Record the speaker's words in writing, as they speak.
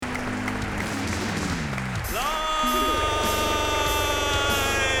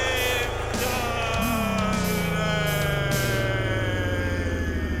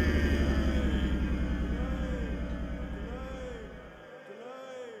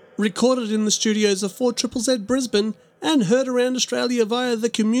Recorded in the studios of 4ZZZ Brisbane and heard around Australia via the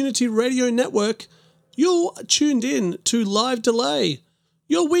Community Radio Network, you're tuned in to Live Delay,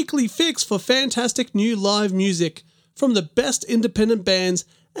 your weekly fix for fantastic new live music from the best independent bands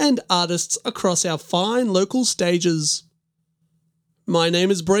and artists across our fine local stages. My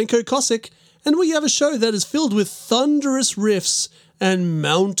name is Branko Kosick, and we have a show that is filled with thunderous riffs and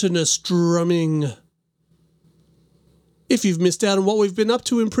mountainous drumming. If you've missed out on what we've been up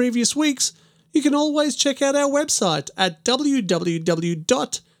to in previous weeks, you can always check out our website at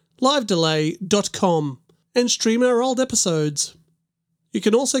www.livedelay.com and stream our old episodes. You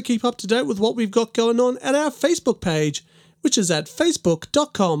can also keep up to date with what we've got going on at our Facebook page, which is at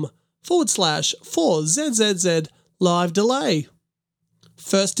facebook.com/4ZZZ Live Delay.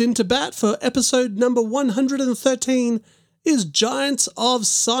 First in to bat for episode number 113 is Giants of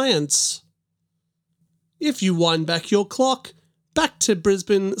Science. If you wind back your clock, back to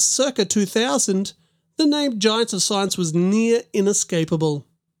Brisbane circa 2000, the name Giants of Science was near inescapable.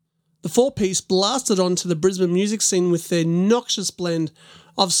 The four-piece blasted onto the Brisbane music scene with their noxious blend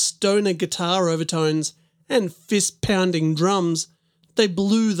of stoner guitar overtones and fist-pounding drums. They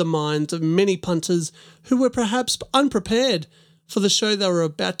blew the minds of many punters who were perhaps unprepared for the show they were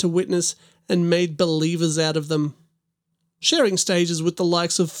about to witness and made believers out of them. Sharing stages with the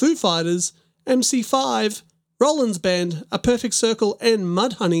likes of Foo Fighters, MC5, Roland's Band, A Perfect Circle and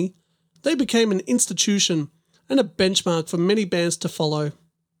Mudhoney, they became an institution and a benchmark for many bands to follow.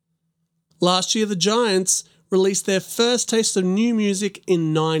 Last year the Giants released their first taste of new music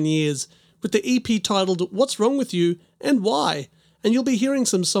in 9 years, with the EP titled What's Wrong With You and Why, and you'll be hearing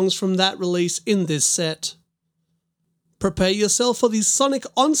some songs from that release in this set. Prepare yourself for the sonic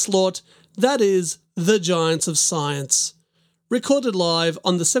onslaught that is the Giants of Science. Recorded live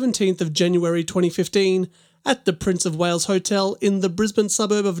on the 17th of January 2015 at the Prince of Wales Hotel in the Brisbane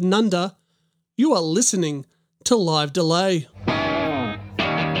suburb of Nunda, you are listening to Live Delay.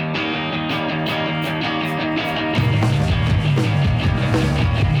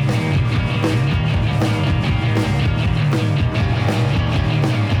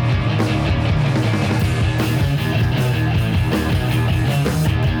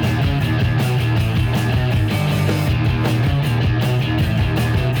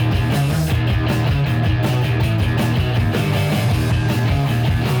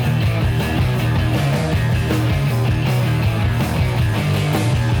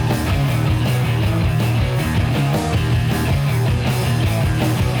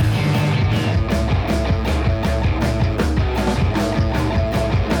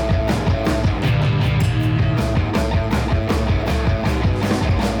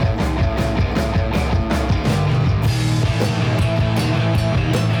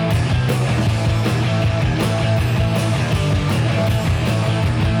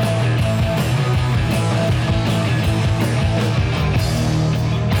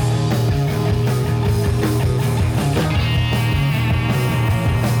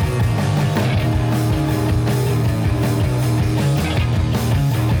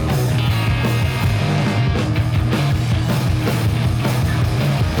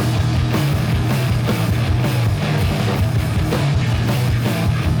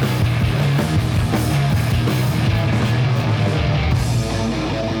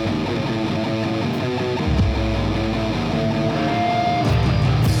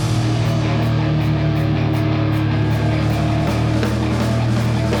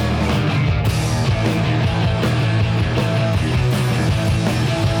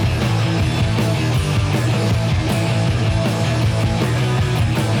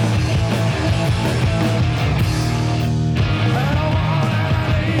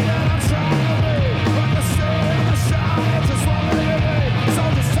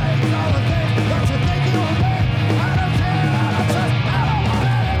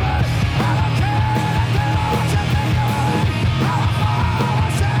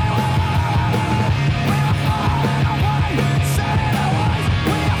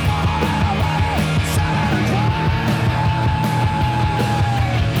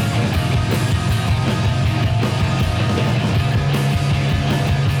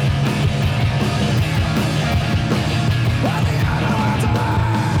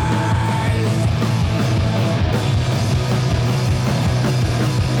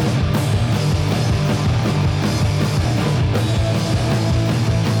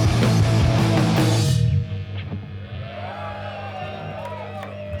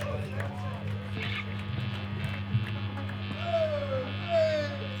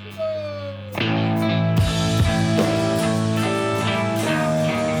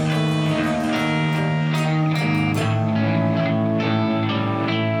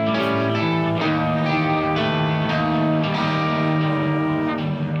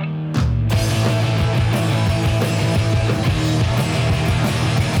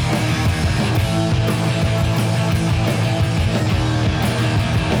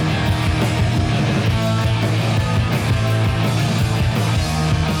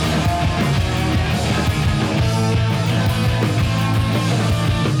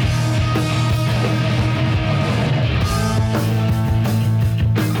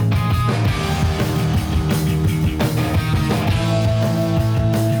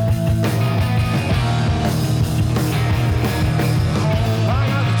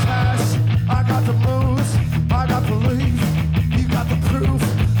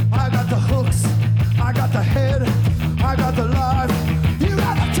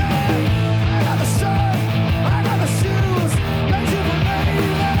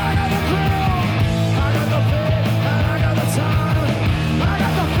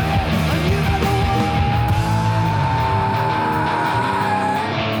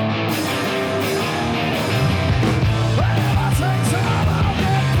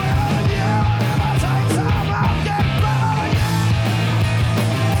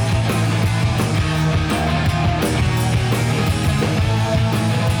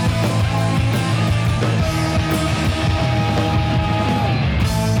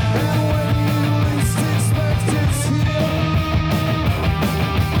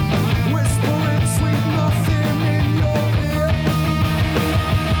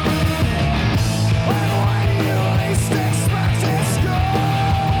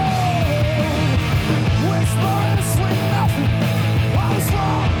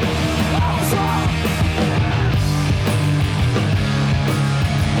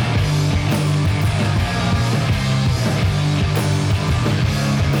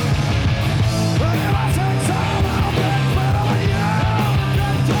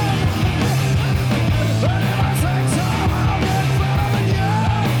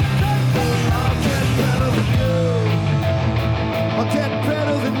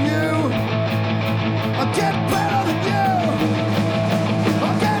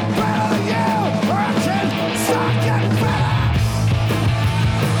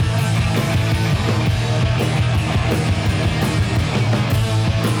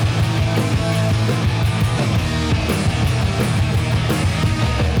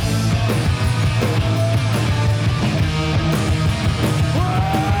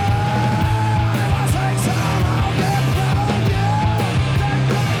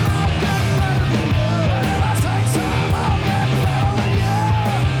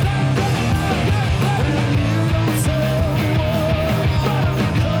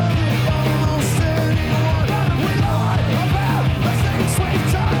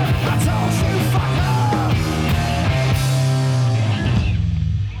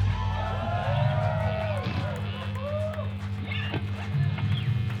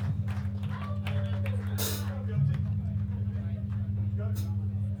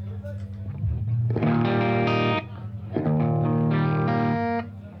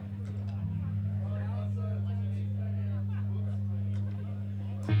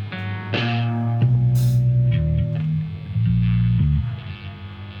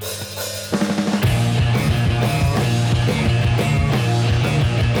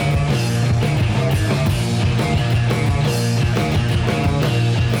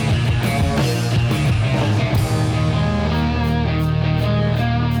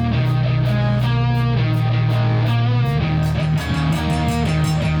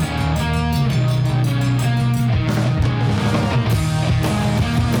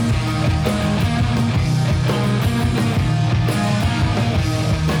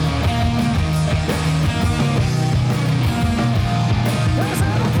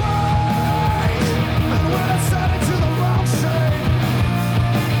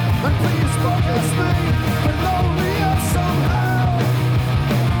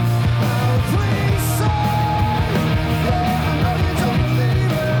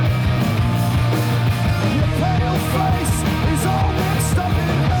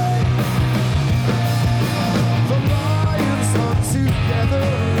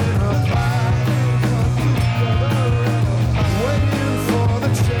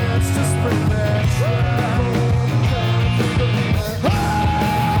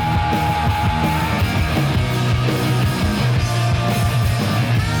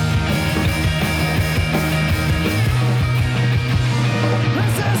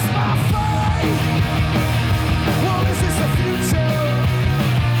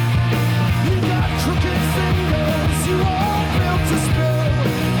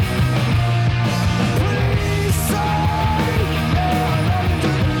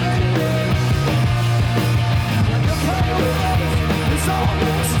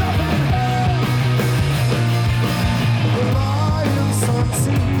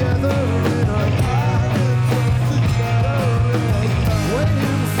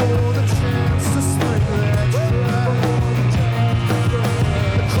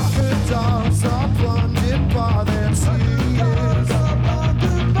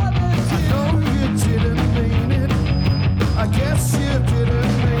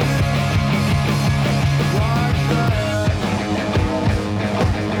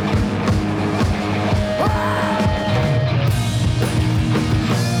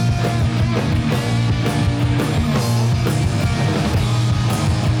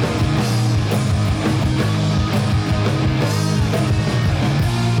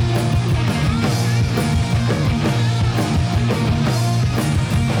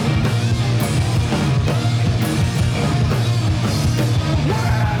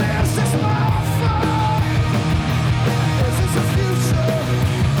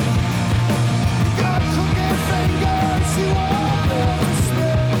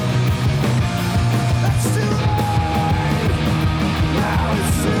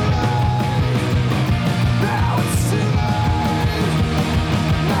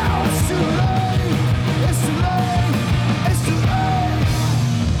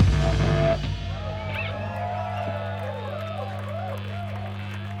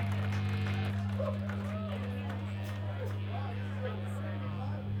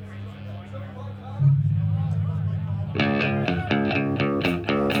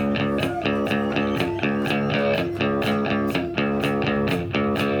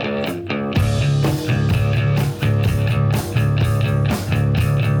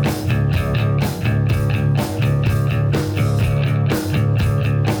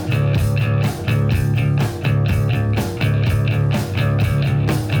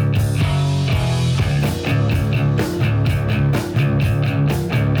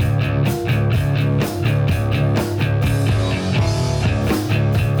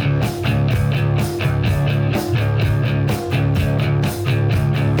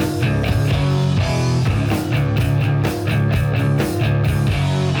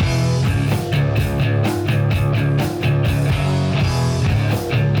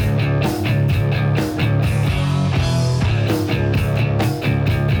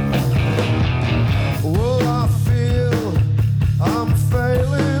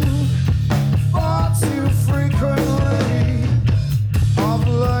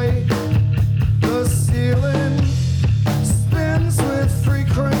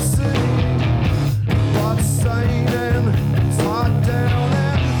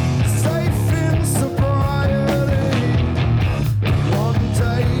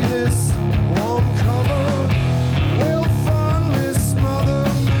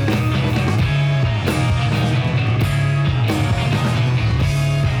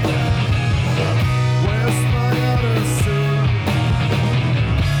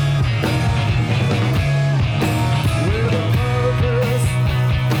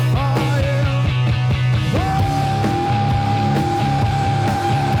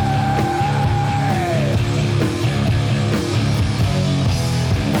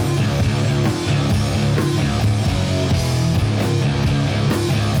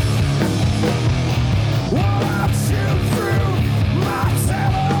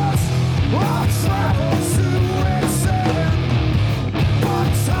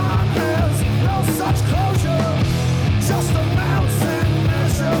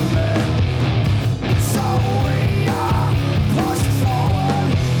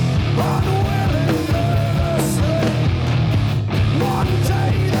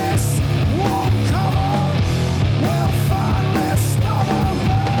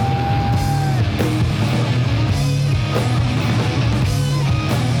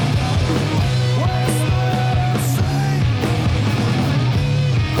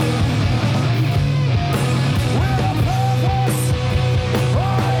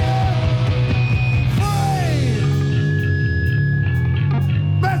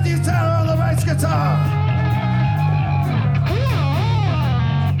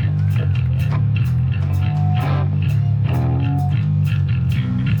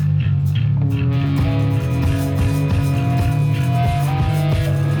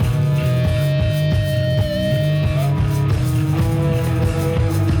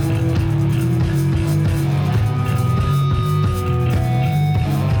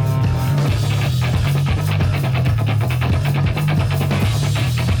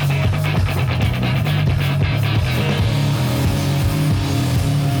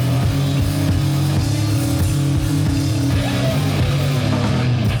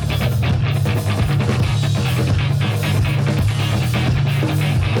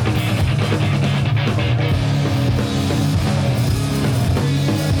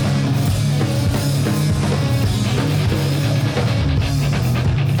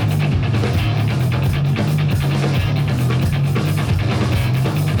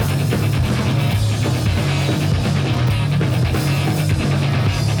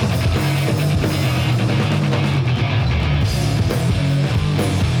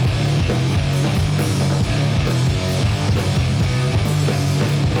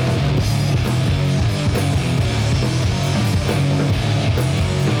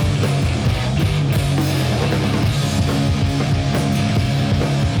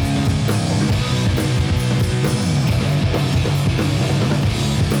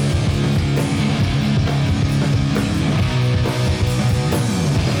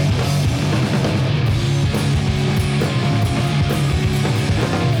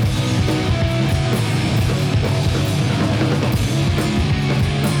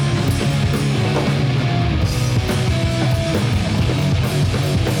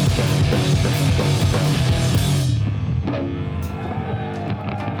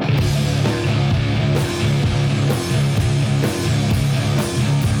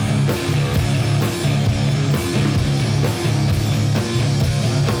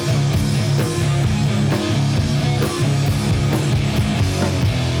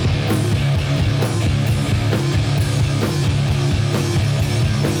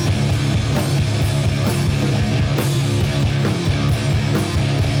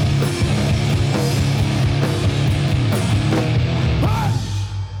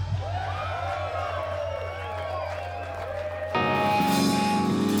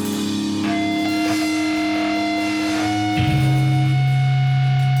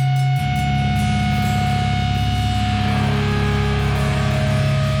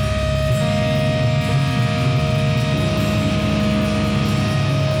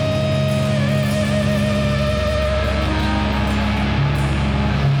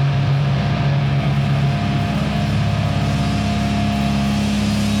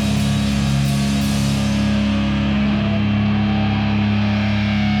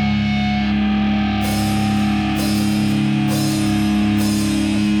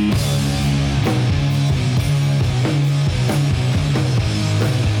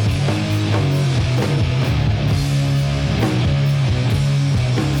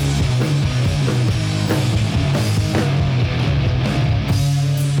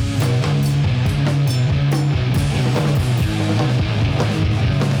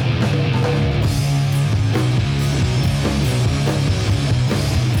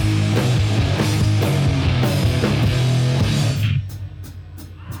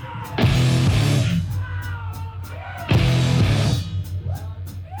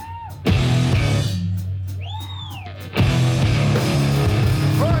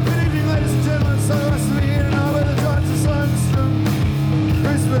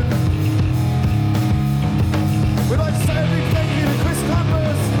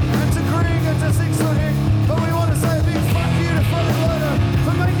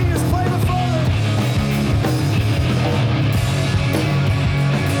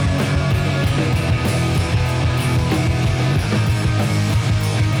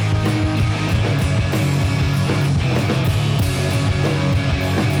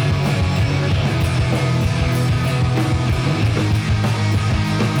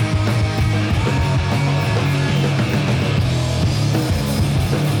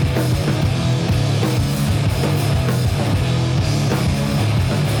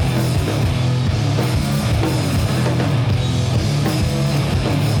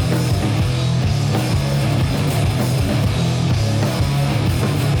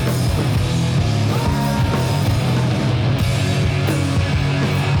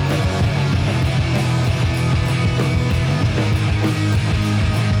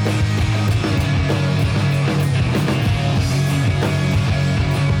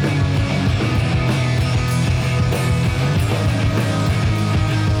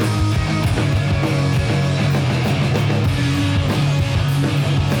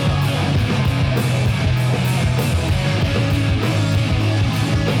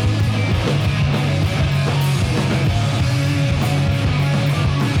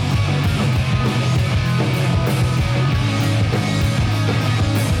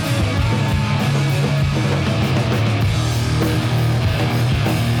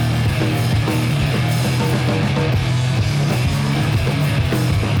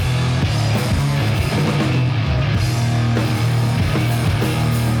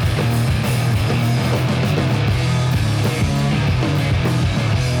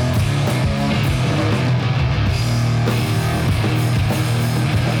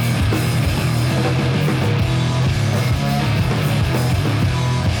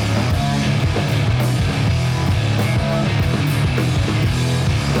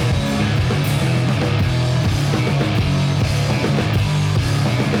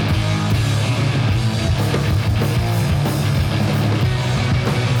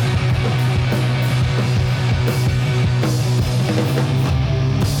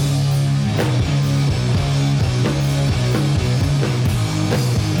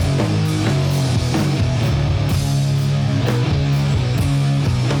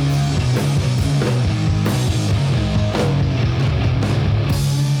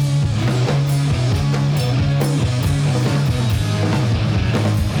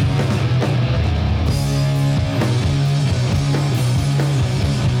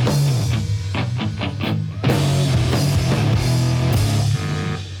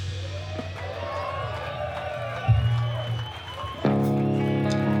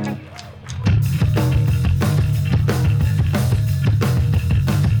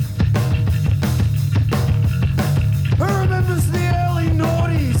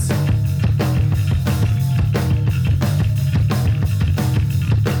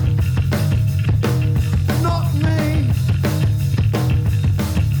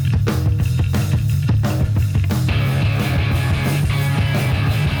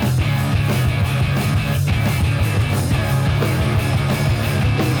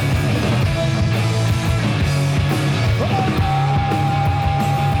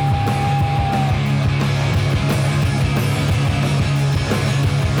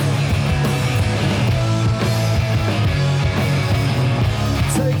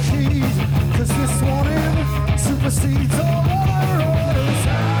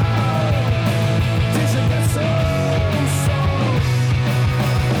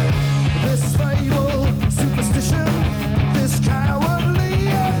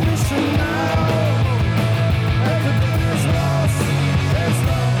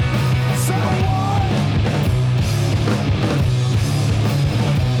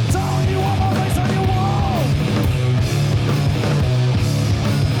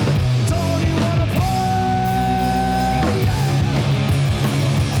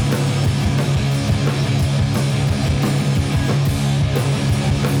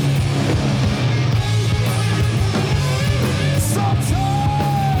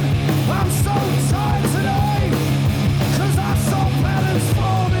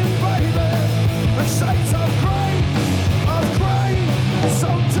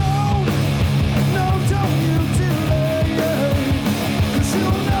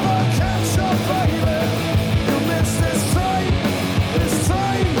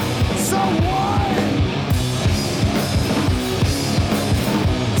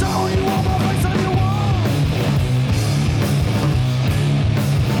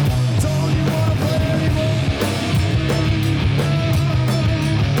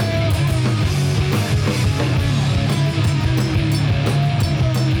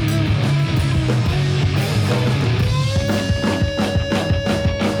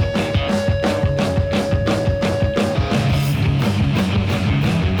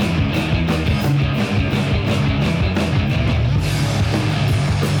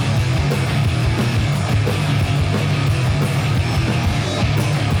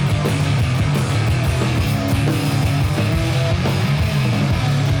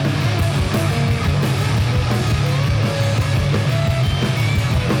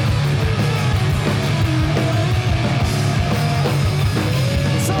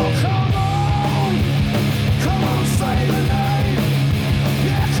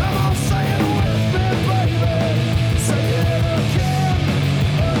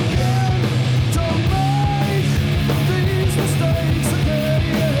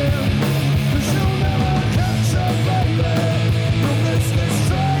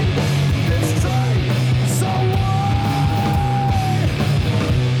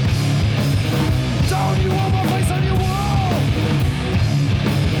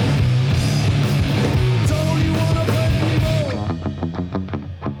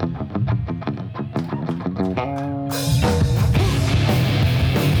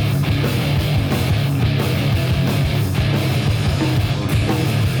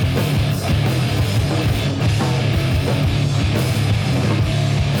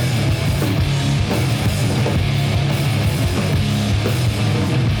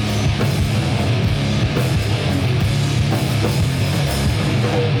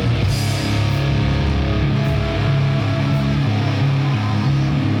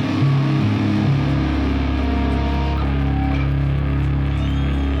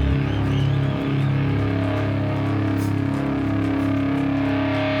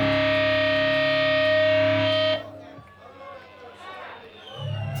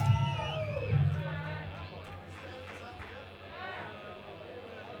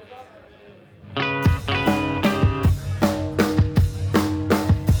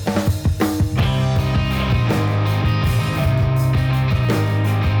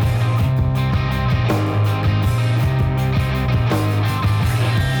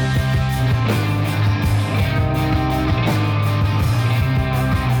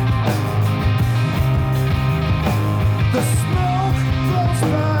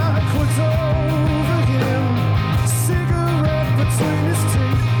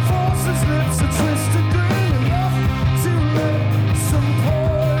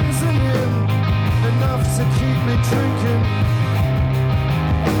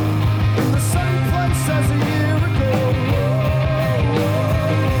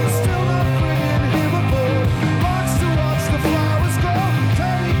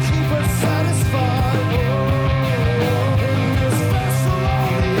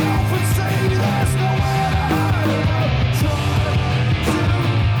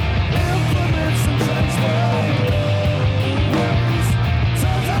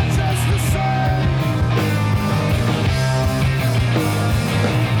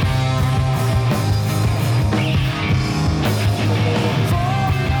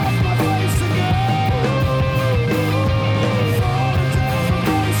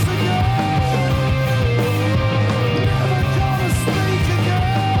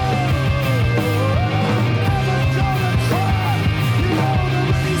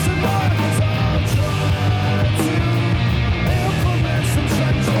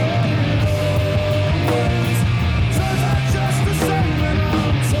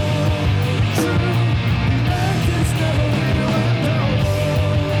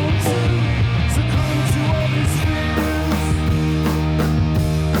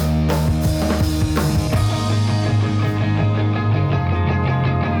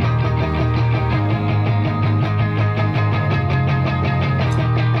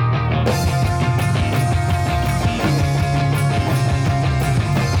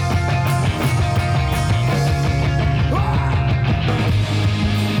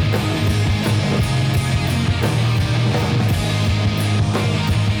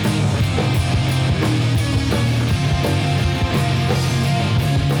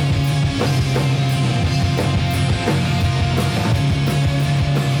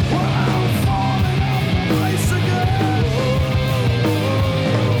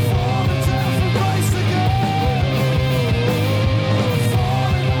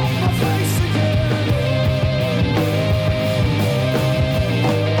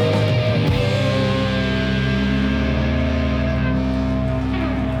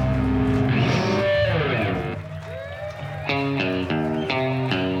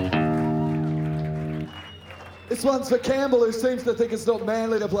 This one's for Campbell, who seems to think it's not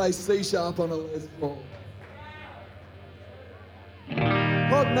manly to play C sharp on a Les Paul.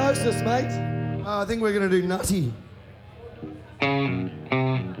 Prognosis, mate. I think we're going to do Nutty.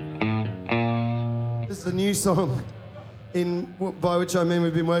 This is a new song, by which I mean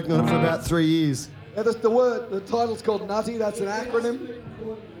we've been working on it for about 3 years. Yeah, the title's called Nutty, that's an acronym.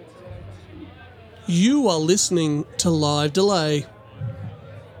 You are listening to Live Delay.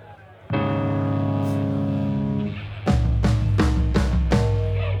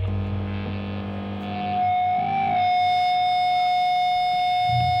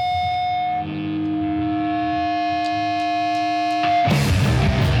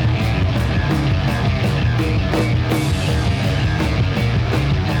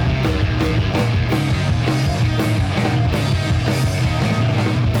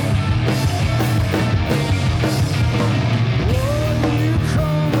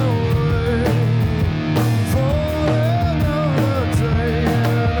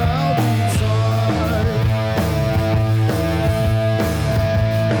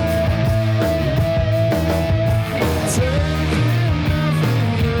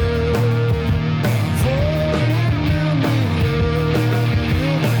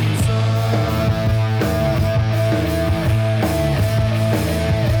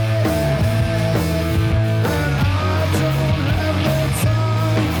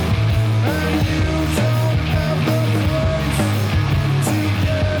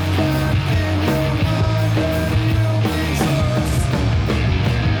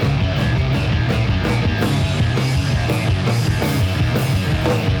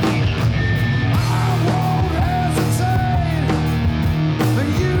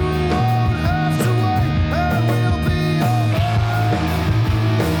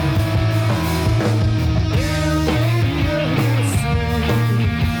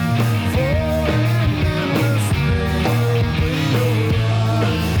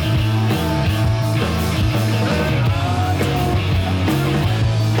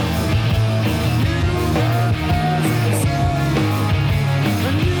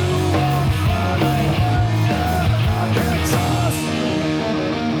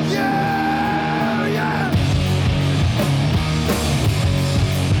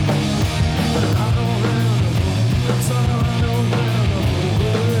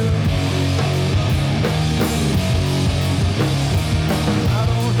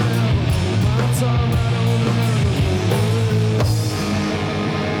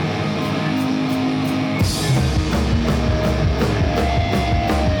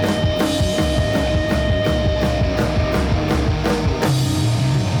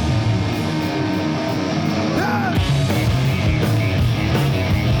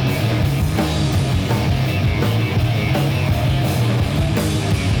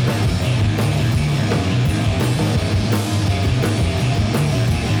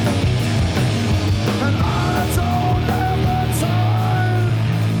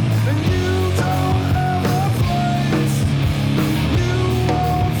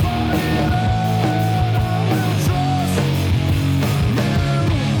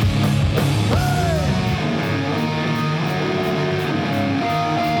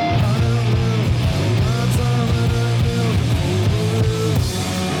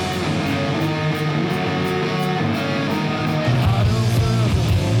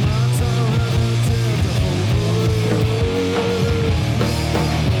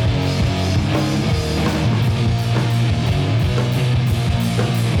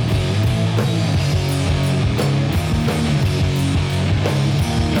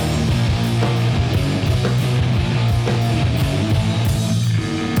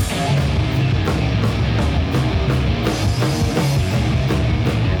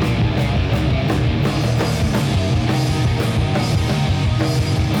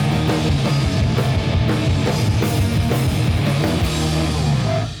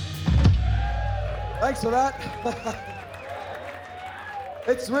 Thanks for that.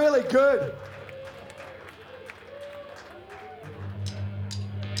 It's really good.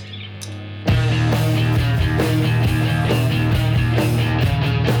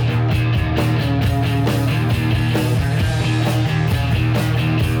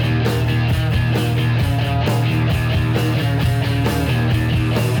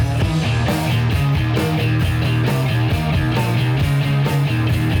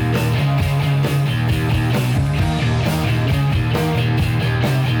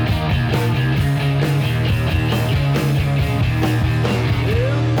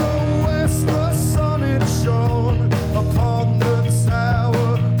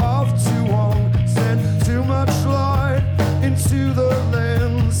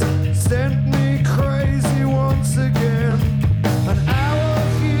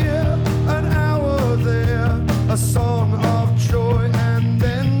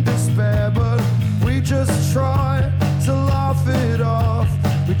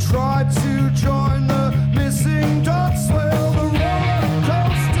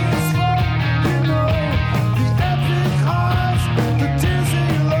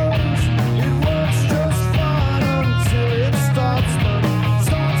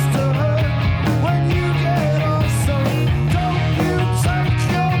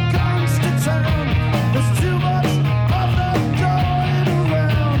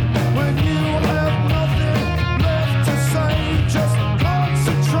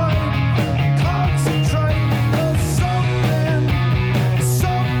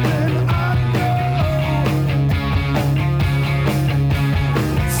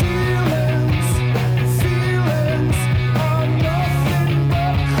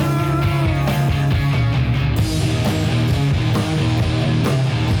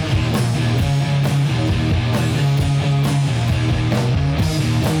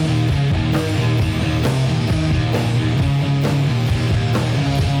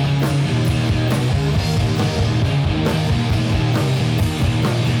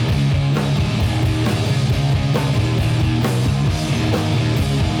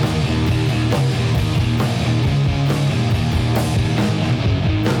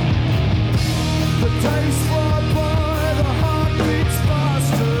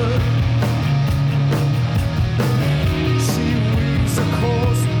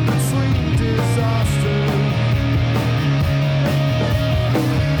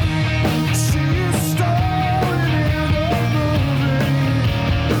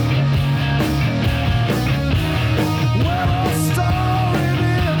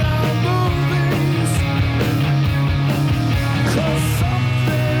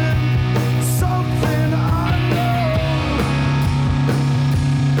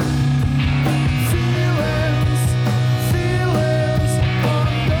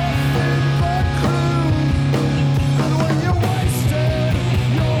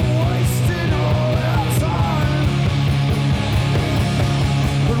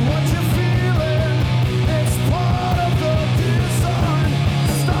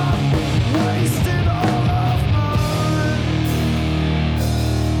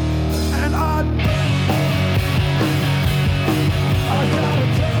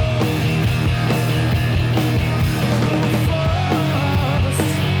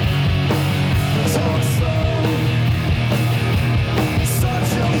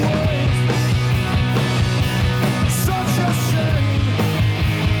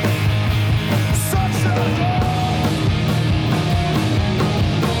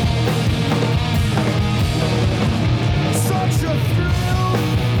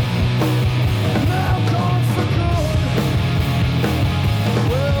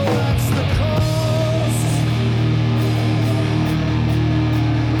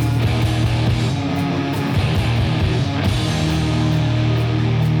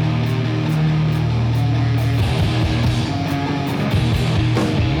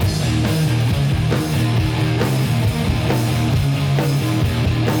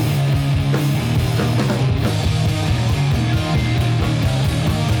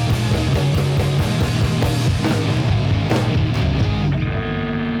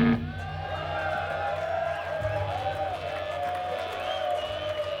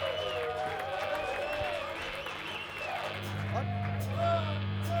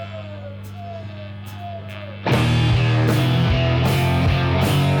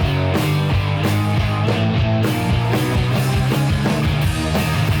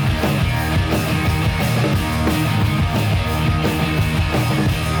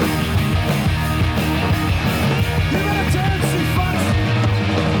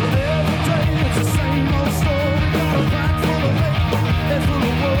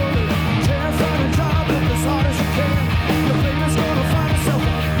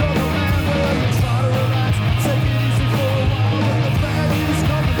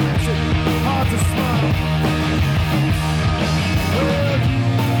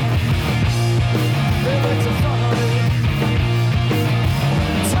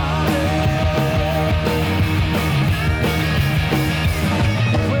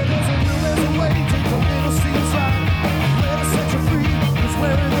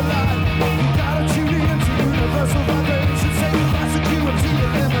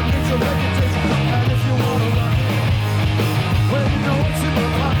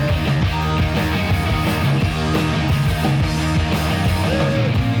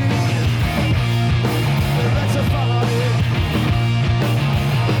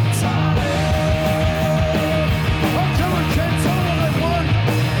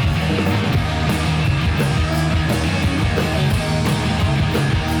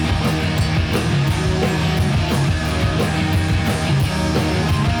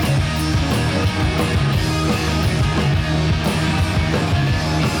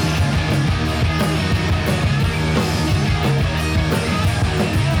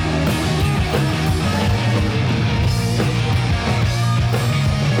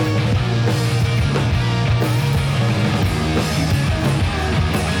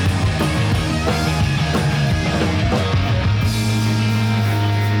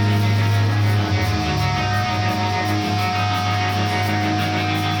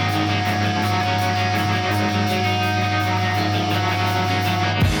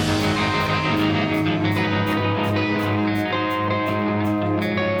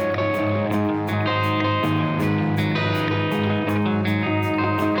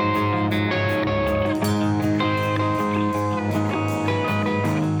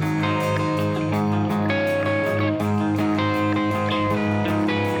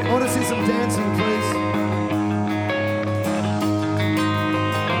 see some dancing, please?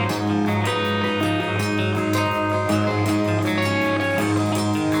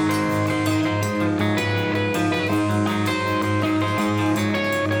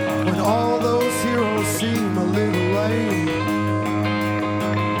 When all those heroes seem a little lame,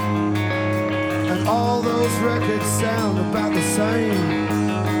 and all those records sound about the same,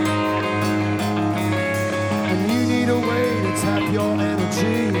 and you need a way to tap your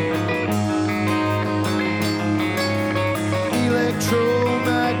energy.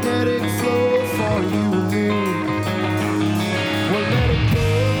 Electromagnetic flow for you and me. Well, let it go.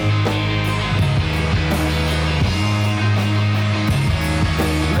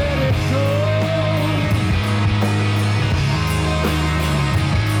 Let it go.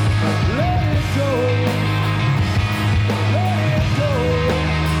 Let it go. Let it go.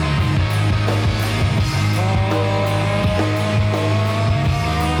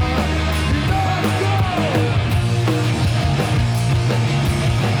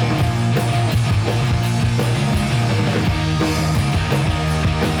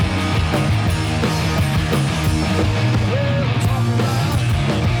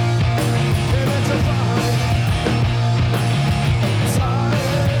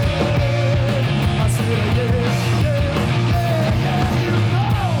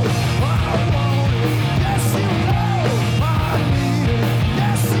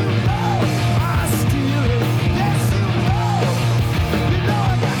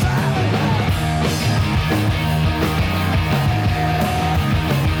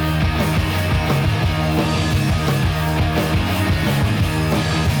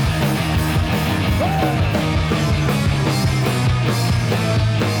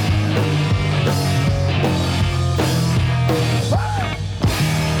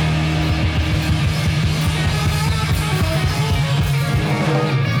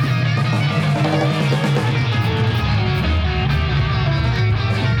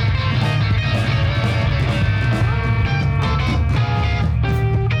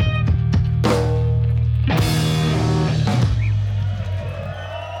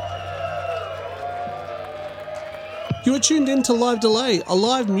 You are tuned in to Live Delay, a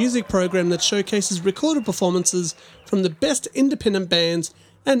live music program that showcases recorded performances from the best independent bands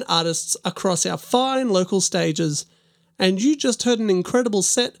and artists across our fine local stages. And you just heard an incredible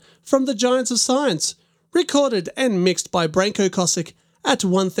set from the Giants of Science, recorded and mixed by Branko Kosick at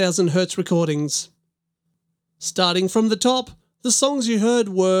 1000 Hertz Recordings. Starting from the top, the songs you heard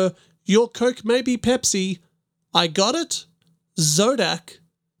were Your Coke May Be Pepsi, I Got It, Zodak,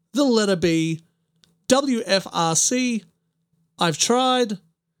 The Letter B, WFRC, I've Tried,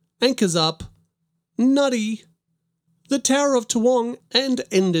 Anchors Up, Nutty, The Tower of Toowong, and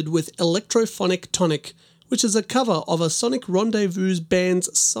ended with Electrophonic Tonic, which is a cover of a Sonic Rendezvous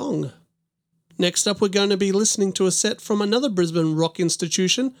band's song. Next up, we're going to be listening to a set from another Brisbane rock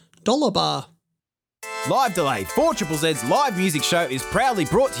institution, Dollar Bar. Live Delay, 4ZZ's live music show is proudly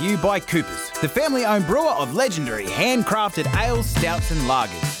brought to you by Coopers, the family-owned brewer of legendary handcrafted ales, stouts and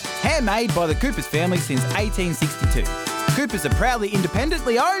lagers. Handmade by the Coopers family since 1862. Coopers are proudly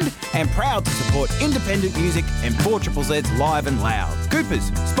independently owned and proud to support independent music and 4ZZ's Live and Loud.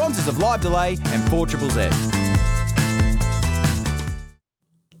 Coopers, sponsors of Live Delay and 4ZZZ.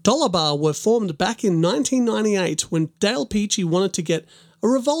 Dollar Bar were formed back in 1998 when Dale Peachy wanted to get a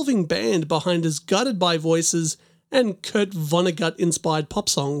revolving band behind his Guided by Voices and Kurt Vonnegut-inspired pop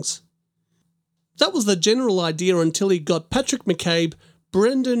songs. That was the general idea until he got Patrick McCabe,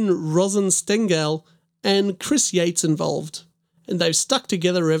 Brendan Rosenstengel, and Chris Yates involved, and they've stuck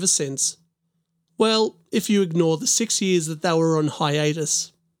together ever since. Well, if you ignore the 6 years that they were on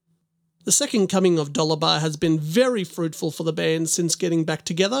hiatus. The second coming of Dollar Bar has been very fruitful for the band since getting back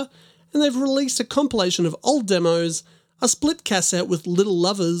together, and they've released a compilation of old demos, a split cassette with Little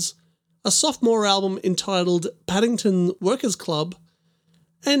Lovers, a sophomore album entitled Paddington Workers Club,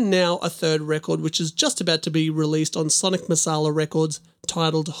 and now a third record which is just about to be released on Sonic Masala Records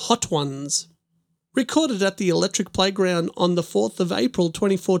titled Hot Ones. Recorded at the Electric Playground on the 4th of April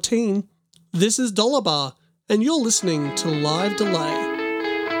 2014, this is Dollar Bar, and you're listening to Live Delay.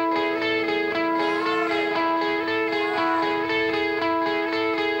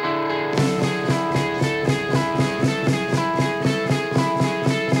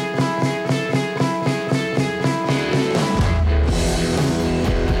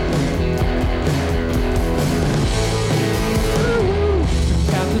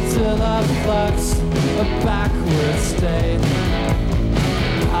 Flux, a backward state.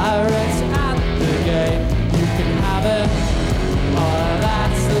 Pirates at the gate. You can have it, oh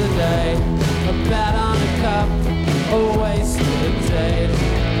that's the day. A bet on a cup, a wasted date.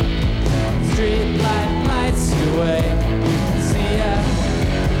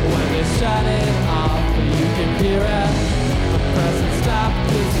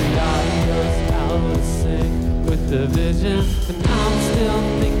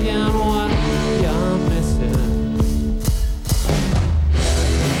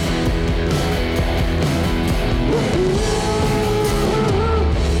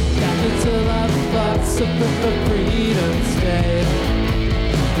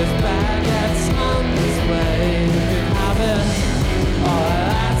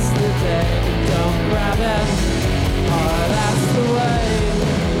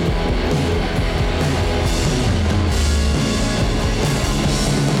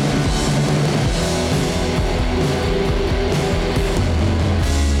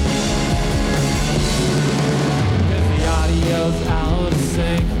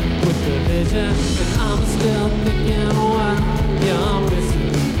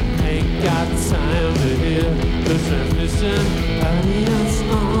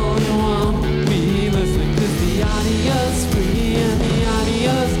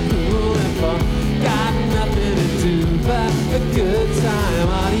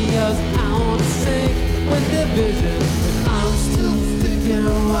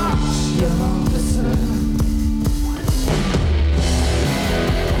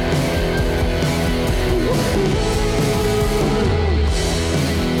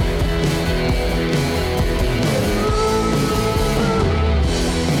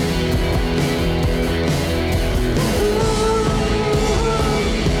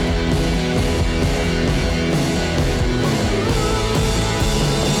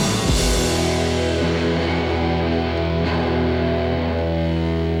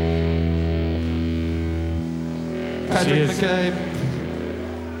 Patrick Cheers. McCabe.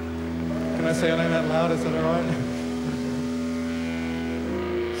 Can I say your name out loud? Is that all right?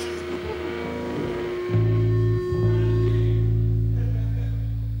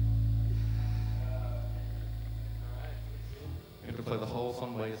 You have to play the whole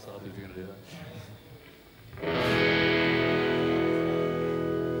song by yourself if you're going to do that.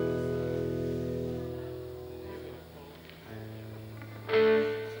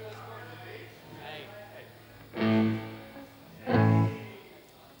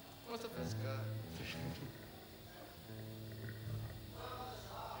 What's the first guy?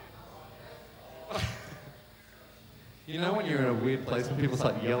 You know when you're in a weird place and people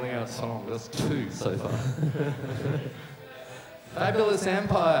start yelling out songs? That's 2 so far. Fabulous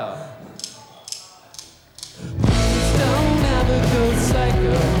Empire. Don't ever go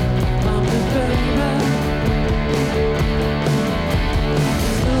psycho, I'm the baby.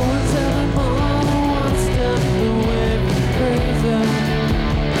 No one's ever more than one step away from crazy.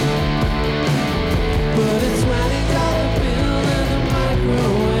 But it's $20 bill in the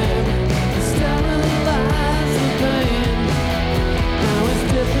microwave. It's telling lies of pain. Now it's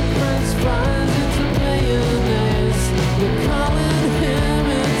dipping French fries into mayonnaise. You're calling him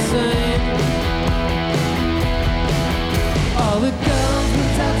insane. All the girls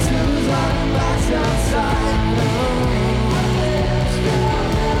with tattoos riding bikes outside.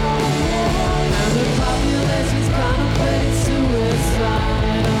 And the population's contemplating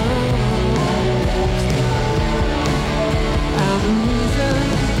suicide. And the reason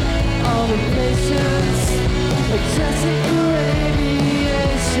all the patients are dressing for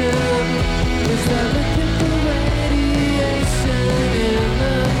radiation is they're looking for radiation in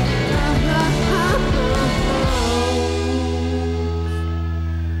the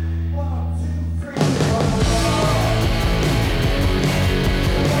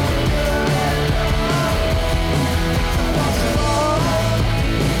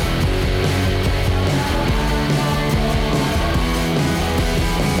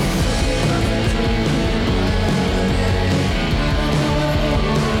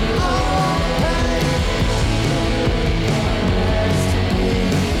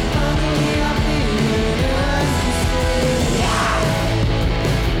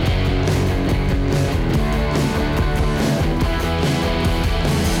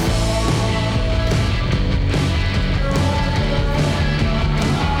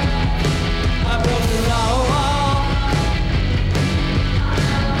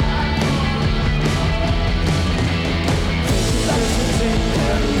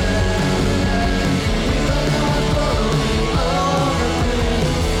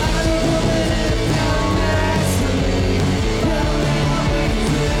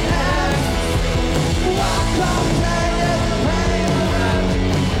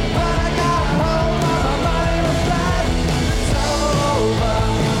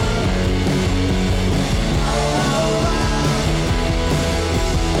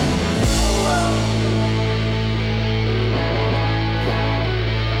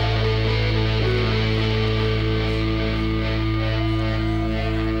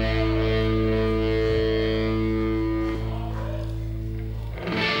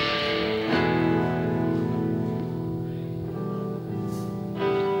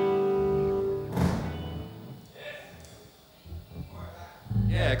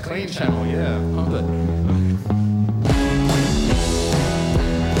Yeah, clean channel, yeah. Pump it.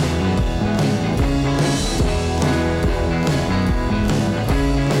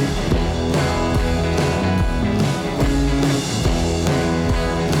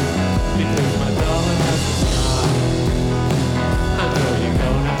 Because my darling has to smile. I know you're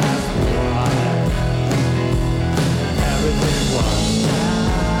gonna have to cry. Everything washed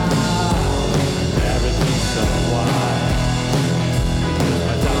out. Everything's so wild. Because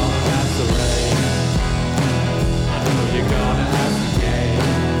my darling has to rain.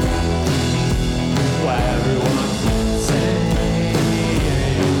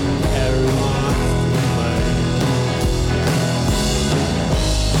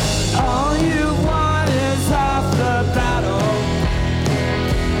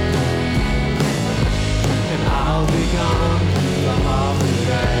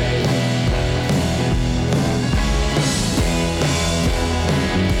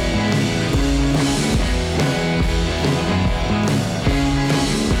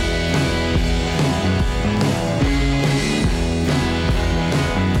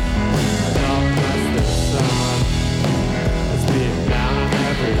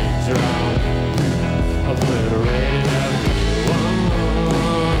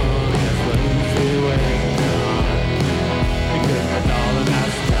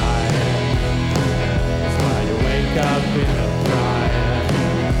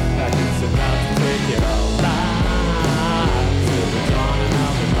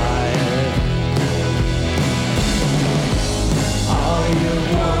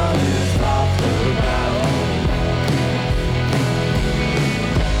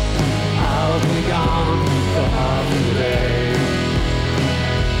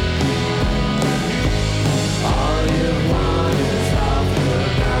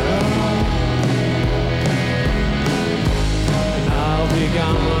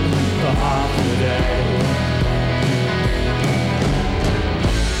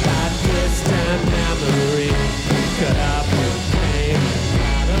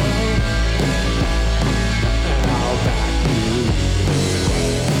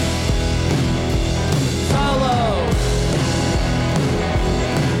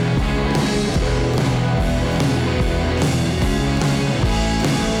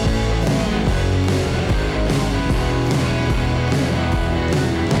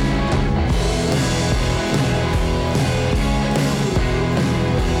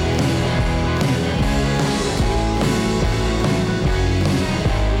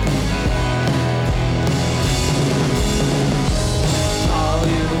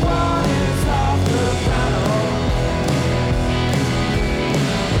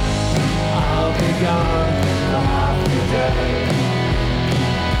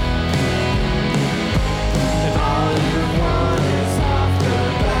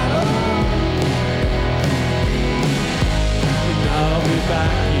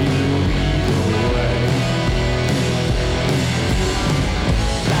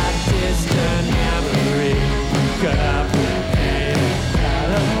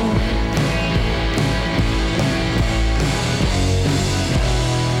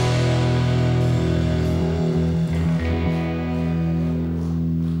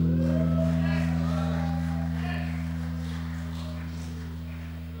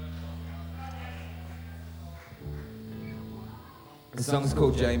 song's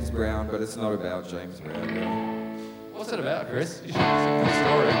called James Brown, but it's not about James Brown, really. What's it about, Chris? You should sing the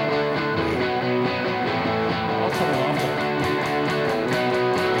story. I'll tell it after.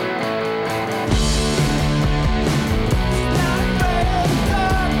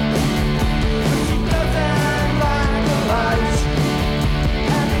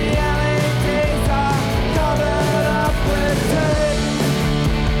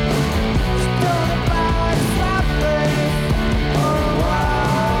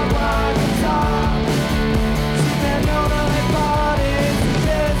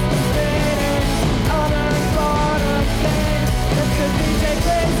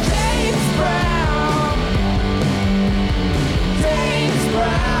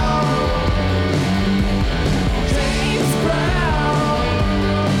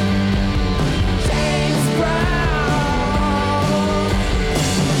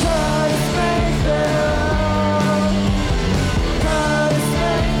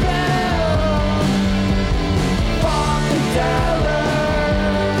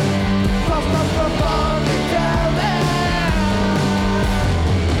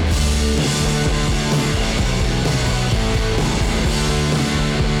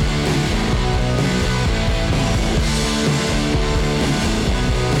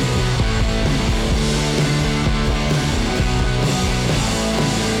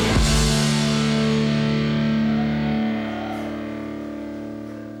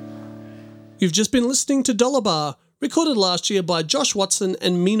 You've just been listening to Dollar Bar, recorded last year by Josh Watson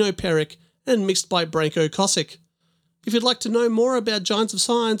and Mino Peric, and mixed by Branko Kosick. If you'd like to know more about Giants of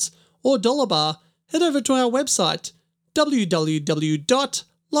Science or Dollar Bar, head over to our website,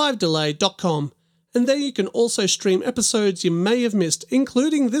 www.livedelay.com, and there you can also stream episodes you may have missed,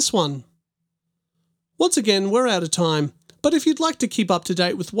 including this one. Once again, we're out of time, but if you'd like to keep up to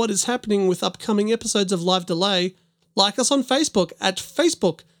date with what is happening with upcoming episodes of Live Delay, like us on Facebook at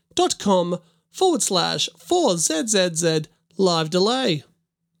facebook.com/4ZZZ Live Delay.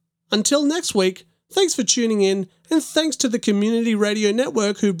 Until next week, thanks for tuning in, and thanks to the Community Radio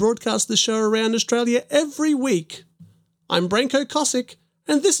Network who broadcast the show around Australia every week. I'm Branko Kosick,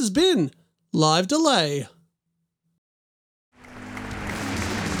 and this has been Live Delay.